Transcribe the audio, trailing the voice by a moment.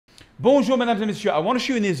Bonjour, mesdames et messieurs. I want to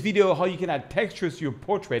show you in this video how you can add textures to your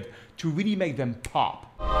portrait to really make them pop.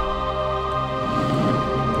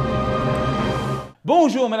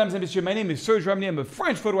 Bonjour, mesdames et messieurs. My name is Serge Ramney. I'm a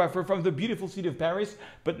French photographer from the beautiful city of Paris,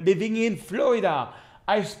 but living in Florida.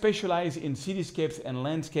 I specialize in cityscapes and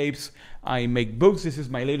landscapes. I make books. This is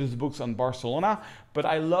my latest books on Barcelona, but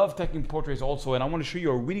I love taking portraits also, and I want to show you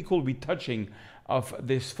a really cool retouching of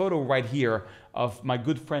this photo right here of my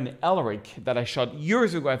good friend Elric that I shot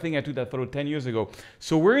years ago. I think I took that photo 10 years ago.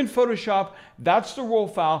 So we're in Photoshop. That's the raw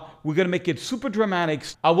file. We're going to make it super dramatic.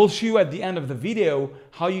 I will show you at the end of the video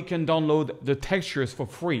how you can download the textures for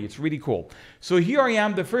free. It's really cool. So here I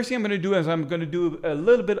am. The first thing I'm going to do is I'm going to do a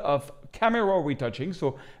little bit of camera raw retouching.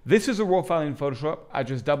 So this is a raw file in Photoshop. I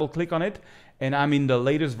just double click on it and I'm in the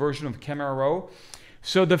latest version of Camera Raw.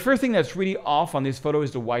 So the first thing that's really off on this photo is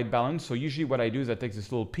the white balance. So usually what I do is I take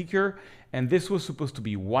this little peeker, and this was supposed to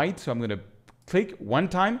be white. So I'm going to click one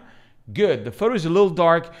time. Good. The photo is a little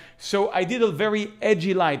dark. So I did a very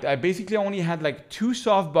edgy light. I basically only had like two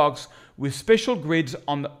softbox with special grids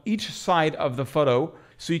on each side of the photo.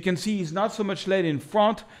 So you can see he's not so much LED in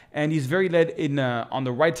front, and he's very LED in on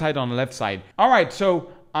the right side, on the left side. All right.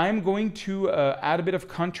 So I'm going to add a bit of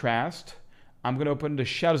contrast. I'm going to open the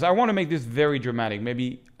shadows. I want to make this very dramatic.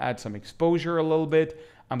 Maybe add some exposure a little bit.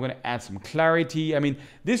 I'm going to add some clarity. I mean,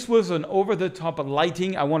 this was an over-the-top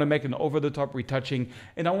lighting. I want to make an over-the-top retouching.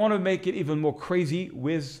 And I want to make it even more crazy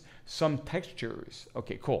with some textures.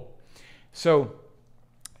 Okay, cool. So,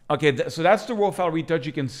 okay, so that's the raw file retouch.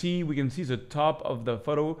 We can see the top of the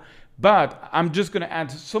photo. But I'm just going to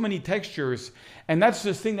add so many textures. And that's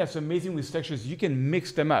the thing that's amazing with textures. You can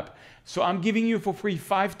mix them up. So I'm giving you for free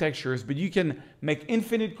 5 textures, but you can make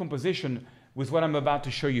infinite composition with what I'm about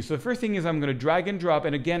to show you. So the first thing is I'm going to drag and drop.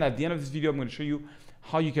 And again, at the end of this video, I'm going to show you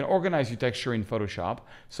how you can organize your texture in Photoshop.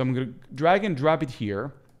 So I'm going to drag and drop it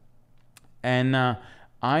here. And I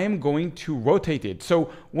am going to rotate it.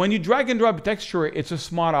 So when you drag and drop a texture, it's a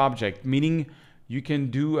smart object, meaning you can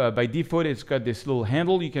do, by default, it's got this little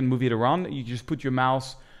handle. You can move it around. You just put your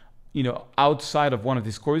mouse, outside of one of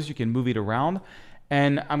these corners. You can move it around.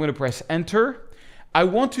 And I'm going to press enter. I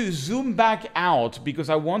want to zoom back out because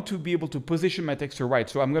I want to be able to position my texture right.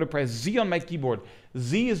 So I'm going to press Z on my keyboard.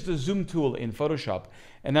 Z is the zoom tool in Photoshop.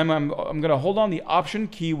 And then I'm going to hold on the Option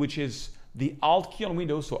key, which is the Alt key on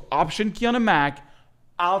Windows. So Option key on a Mac,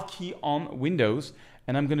 Alt key on Windows.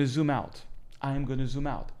 And I'm going to zoom out. I am going to zoom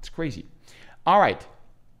out. It's crazy. All right.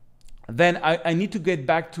 Then I need to get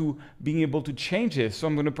back to being able to change this. So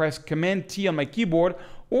I'm going to press Command T on my keyboard,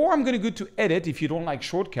 or I'm going to go to Edit if you don't like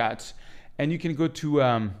shortcuts. And you can go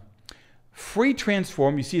to Free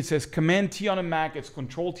Transform. You see it says Command T on a Mac. It's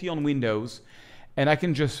Control T on Windows. And I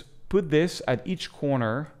can just put this at each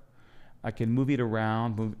corner. I can move it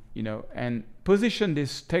around, and position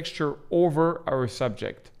this texture over our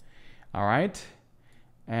subject. All right.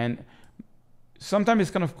 And sometimes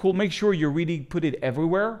it's kind of cool. Make sure you really put it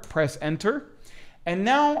everywhere. Press enter. And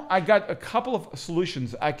now I got a couple of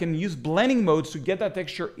solutions. I can use blending modes to get that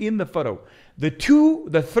texture in the photo. The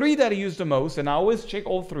 3 that I use the most, and I always check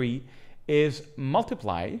all 3, is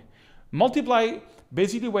multiply. Multiply,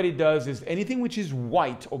 basically what it does is anything which is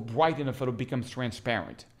white or bright in a photo becomes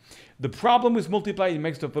transparent. The problem with multiply, it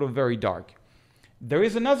makes the photo very dark. There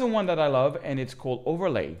is another one that I love, and it's called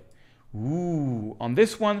overlay. Ooh, on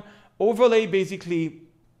this one, overlay basically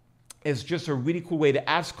is just a really cool way to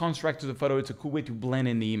add contrast to the photo. It's a cool way to blend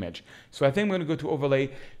in the image. So I think I'm going to go to overlay.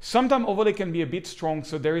 Sometimes overlay can be a bit strong.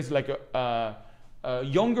 So there is like a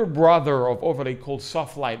younger brother of overlay called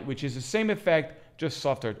soft light, which is the same effect, just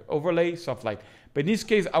softer. Overlay, soft light. But in this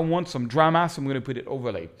case, I want some drama, so I'm going to put it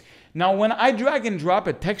overlay. Now, when I drag and drop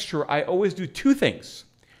a texture, I always do 2 things.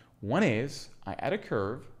 One is I add a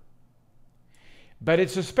curve, but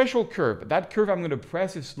it's a special curve. That curve, I'm going to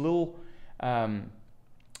press this little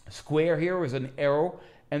square here with an arrow,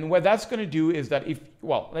 and what that's going to do is that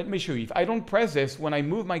let me show you. If I don't press this, when I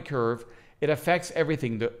move my curve, it affects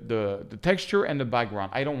everything, the texture and the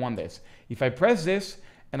background. I don't want this. If I press this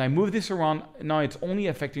and I move this around, now it's only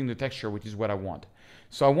affecting the texture, which is what I want.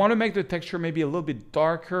 So I want to make the texture maybe a little bit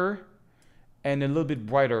darker and a little bit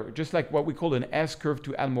brighter, just like what we call an S curve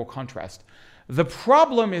to add more contrast. The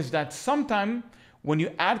problem is that sometimes when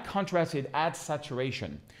you add contrast, it adds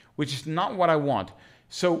saturation, which is not what I want.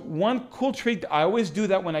 So one cool trick, I always do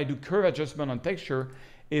that when I do curve adjustment on texture,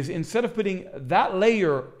 is instead of putting that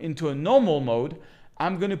layer into a normal mode,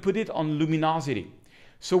 I'm going to put it on luminosity.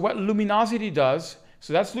 So what luminosity does,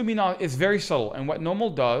 so that's luminosity, it's very subtle. And what normal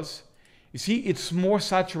does, you see, it's more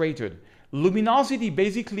saturated. Luminosity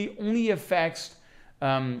basically only affects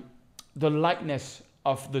the lightness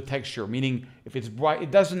of the texture, meaning if it's bright,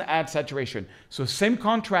 it doesn't add saturation. So same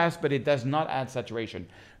contrast, but it does not add saturation,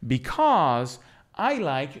 because I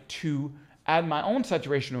like to add my own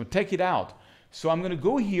saturation or take it out. So I'm going to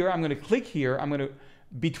go here, I'm going to click here, I'm going to,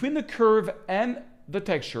 between the curve and the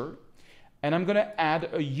texture, and I'm going to add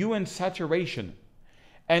a hue and saturation.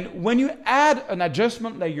 And when you add an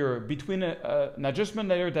adjustment layer between an adjustment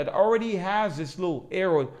layer that already has this little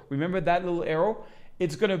arrow, remember that little arrow?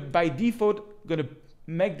 It's going to, by default, going to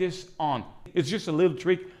make this on. It's just a little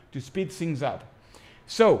trick to speed things up.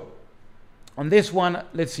 So on this one,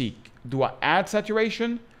 let's see, do I add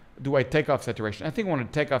saturation? Do I take off saturation? I think I want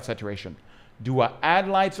to take off saturation. Do I add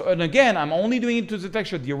lights? And again, I'm only doing it to the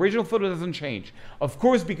texture. The original photo doesn't change. Of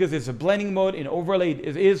course, because it's a blending mode in overlay,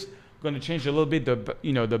 it is going to change a little bit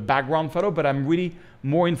the background photo, but I'm really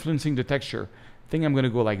more influencing the texture. I think I'm going to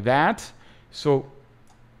go like that. So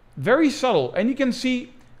very subtle. And you can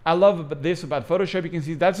see, I love this about Photoshop. You can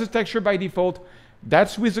see that's the texture by default.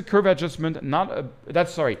 That's with the curve adjustment,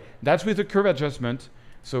 that's with the curve adjustment.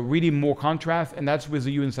 So really more contrast, and that's with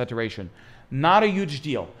the hue and saturation. Not a huge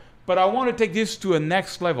deal. But I want to take this to a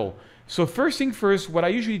next level. So first thing first, what I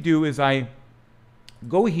usually do is I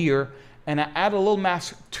go here and I add a little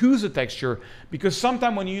mask to the texture, because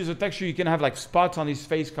sometimes when you use a texture, you can have like spots on his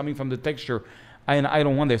face coming from the texture, and I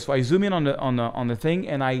don't want this. So I zoom in on the thing,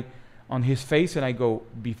 and on his face, and I go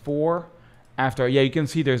before, after. Yeah, you can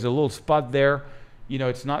see there's a little spot there. You know,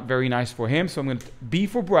 it's not very nice for him. So I'm going to B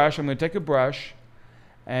for brush. I'm going to take a brush,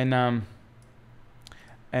 and I'm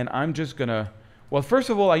just gonna. Well, first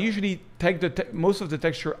of all, I usually take most of the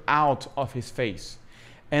texture out of his face.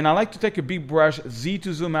 And I like to take a big brush, Z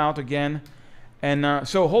to zoom out again. And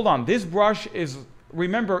so hold on, this brush is,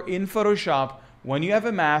 remember in Photoshop, when you have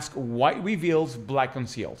a mask, white reveals, black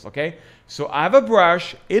conceals, okay? So I have a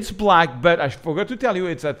brush, it's black, but I forgot to tell you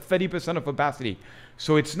it's at 30% of opacity.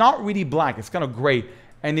 So it's not really black, it's kind of gray.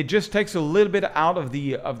 And it just takes a little bit out of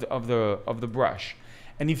the brush.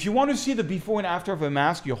 And if you want to see the before and after of a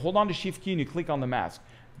mask, you hold on the Shift key and you click on the mask.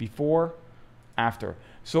 Before, after.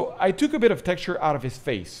 So I took a bit of texture out of his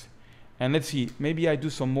face. And let's see, maybe I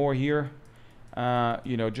do some more here,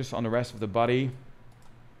 you know, just on the rest of the body.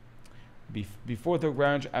 Before the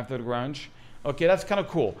grunge, after the grunge. Okay, that's kind of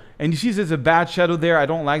cool. And you see there's a bad shadow there. I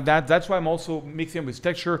don't like that. That's why I'm also mixing with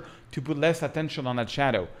texture to put less attention on that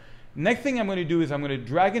shadow. Next thing I'm going to do is I'm going to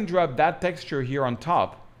drag and drop that texture here on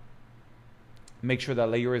top. Make sure that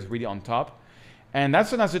layer is really on top. And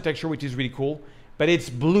that's another texture, which is really cool. But it's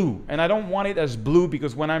blue. And I don't want it as blue,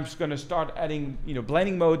 because when I'm going to start adding, you know,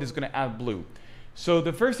 blending mode, it's going to add blue. So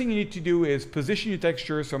the first thing you need to do is position your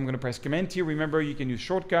texture. So I'm going to press Command T. Remember, you can use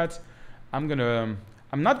shortcuts. I'm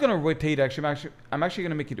not going to rotate, actually. I'm actually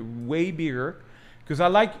going to make it way bigger, because I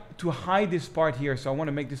like to hide this part here. So I want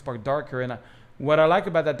to make this part darker. And what I like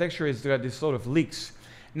about that texture is that this sort of leaks.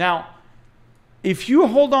 Now, if you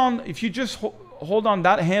hold on, if you just hold on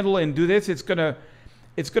that handle and do this, it's gonna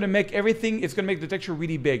make everything, it's gonna make the texture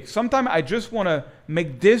really big. Sometimes I just wanna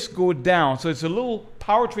make this go down. So it's a little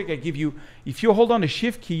power trick I give you. If you hold on the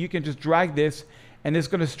Shift key, you can just drag this, and it's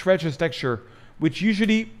gonna stretch this texture, which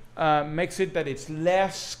usually makes it that it's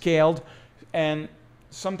less scaled. And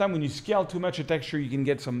sometimes when you scale too much a texture, you can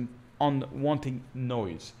get some unwanted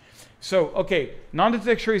noise. So, okay, now the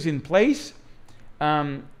texture is in place.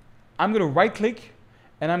 I'm going to right click,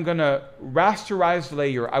 and I'm going to rasterize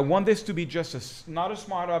layer. I want this to be just not a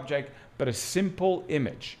smart object, but a simple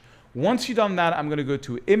image. Once you've done that, I'm going to go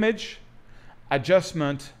to Image,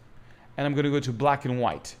 Adjustment, and I'm going to go to Black and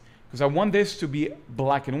White, because I want this to be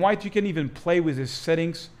black and white. You can even play with these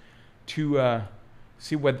settings to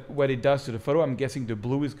see what it does to the photo. I'm guessing the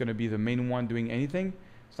blue is going to be the main one doing anything.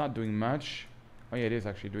 It's not doing much. Oh yeah, it is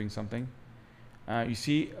actually doing something. You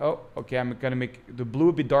see, oh, okay, I'm going to make the blue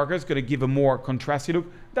a bit darker. It's going to give a more contrasty look.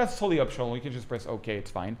 That's totally optional. You can just press OK,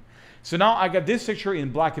 it's fine. So now I got this picture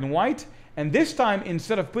in black and white. And this time,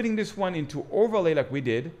 instead of putting this one into overlay like we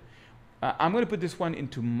did, I'm going to put this one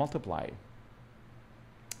into multiply.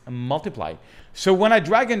 Multiply. So when I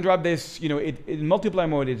drag and drop this, you know, in multiply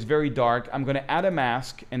mode, it's very dark. I'm going to add a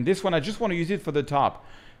mask. And this one, I just want to use it for the top.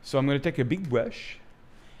 So I'm going to take a big brush.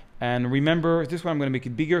 And remember, this one I'm going to make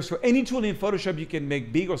it bigger. So any tool in Photoshop you can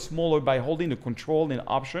make big or smaller by holding the Control and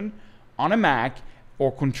Option on a Mac,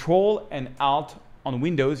 or Control and Alt on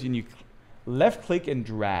Windows. And you left click and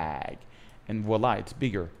drag, and voila, it's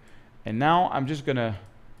bigger. And now I'm just gonna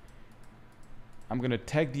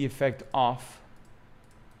take the effect off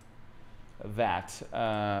that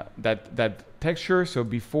that texture. So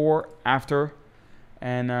before, after,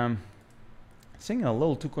 and it's getting a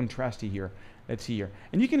little too contrasty here. Let's see here.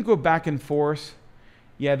 And you can go back and forth.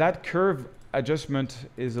 Yeah, that curve adjustment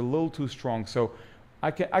is a little too strong. So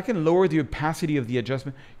I can lower the opacity of the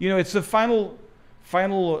adjustment. You know, it's the final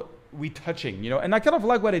retouching, you know, and I kind of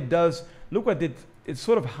like what it does. Look what it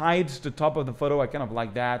sort of hides the top of the photo. I kind of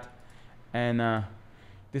like that. And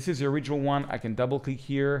this is the original one. I can double click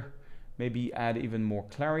here, maybe add even more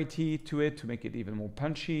clarity to it to make it even more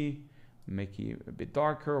punchy, make it a bit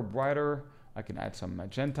darker or brighter. I can add some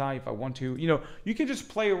magenta if I want to. You know, you can just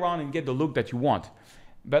play around and get the look that you want.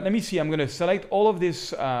 But let me see, I'm going to select all of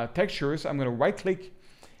these textures. I'm going to right click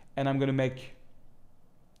and I'm going to make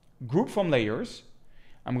group from layers.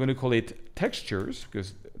 I'm going to call it textures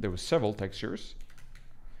because there were several textures.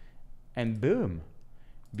 And boom,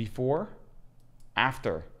 before,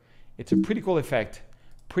 after. It's a pretty cool effect.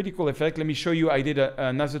 Pretty cool effect. Let me show you. I did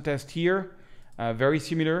another test here, very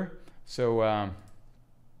similar. So I'm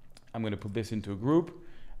going to put this into a group.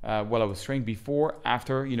 What I was showing before,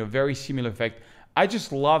 after, you know, very similar effect. I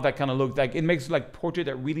just love that kind of look. Like it makes like portrait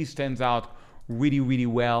that really stands out really, really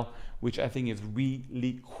well, which I think is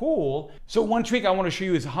really cool. So one trick I want to show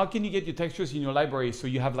you is how can you get your textures in your library so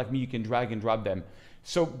you have, like me, you can drag and drop them.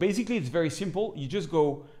 So basically it's very simple. You just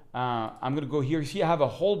go, I'm going to go here. See, I have a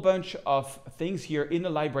whole bunch of things here in the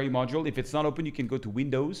library module. If it's not open, you can go to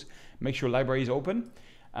Windows, make sure library is open.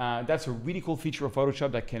 That's a really cool feature of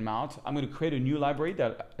Photoshop that came out. I'm going to create a new library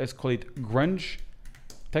that, let's call it Grunge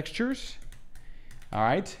Textures. All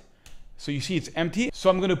right. So you see it's empty. So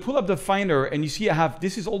I'm going to pull up the Finder and you see I have,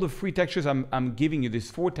 this is all the free textures I'm giving you. There's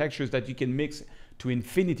 4 textures that you can mix to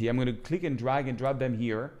infinity. I'm going to click and drag and drop them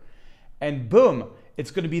here. And boom, it's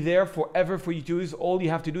going to be there forever for you to use. All you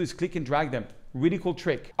have to do is click and drag them. Really cool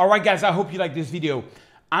trick. All right, guys, I hope you like this video.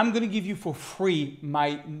 I'm going to give you for free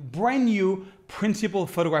my brand new Principle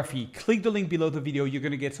Photography. Click the link below the video. You're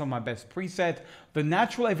going to get some of my best presets. The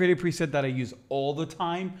natural everyday preset that I use all the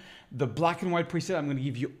time. The black and white preset, I'm going to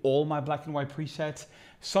give you all my black and white presets.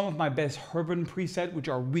 Some of my best urban presets, which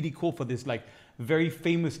are really cool for this like very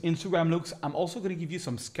famous Instagram looks. I'm also going to give you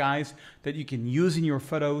some skies that you can use in your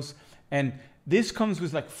photos. And this comes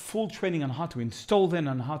with like full training on how to install them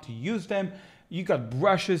and how to use them. You got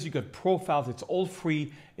brushes, you got profiles, it's all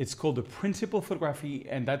free. It's called the Principle Photography,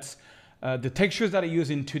 and that's the textures that I use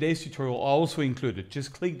in today's tutorial are also included.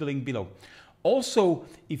 Just click the link below. Also,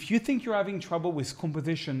 if you think you're having trouble with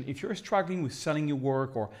composition, if you're struggling with selling your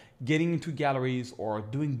work or getting into galleries or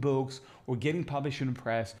doing books or getting published in a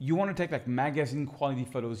press, you want to take like magazine quality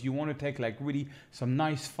photos, you want to take like really some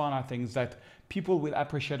nice fun art things that people will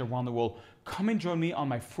appreciate around the world, come and join me on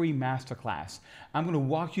my free masterclass. I'm going to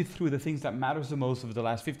walk you through the things that matters the most over the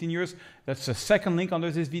last 15 years. That's the second link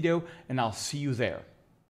under this video, and I'll see you there.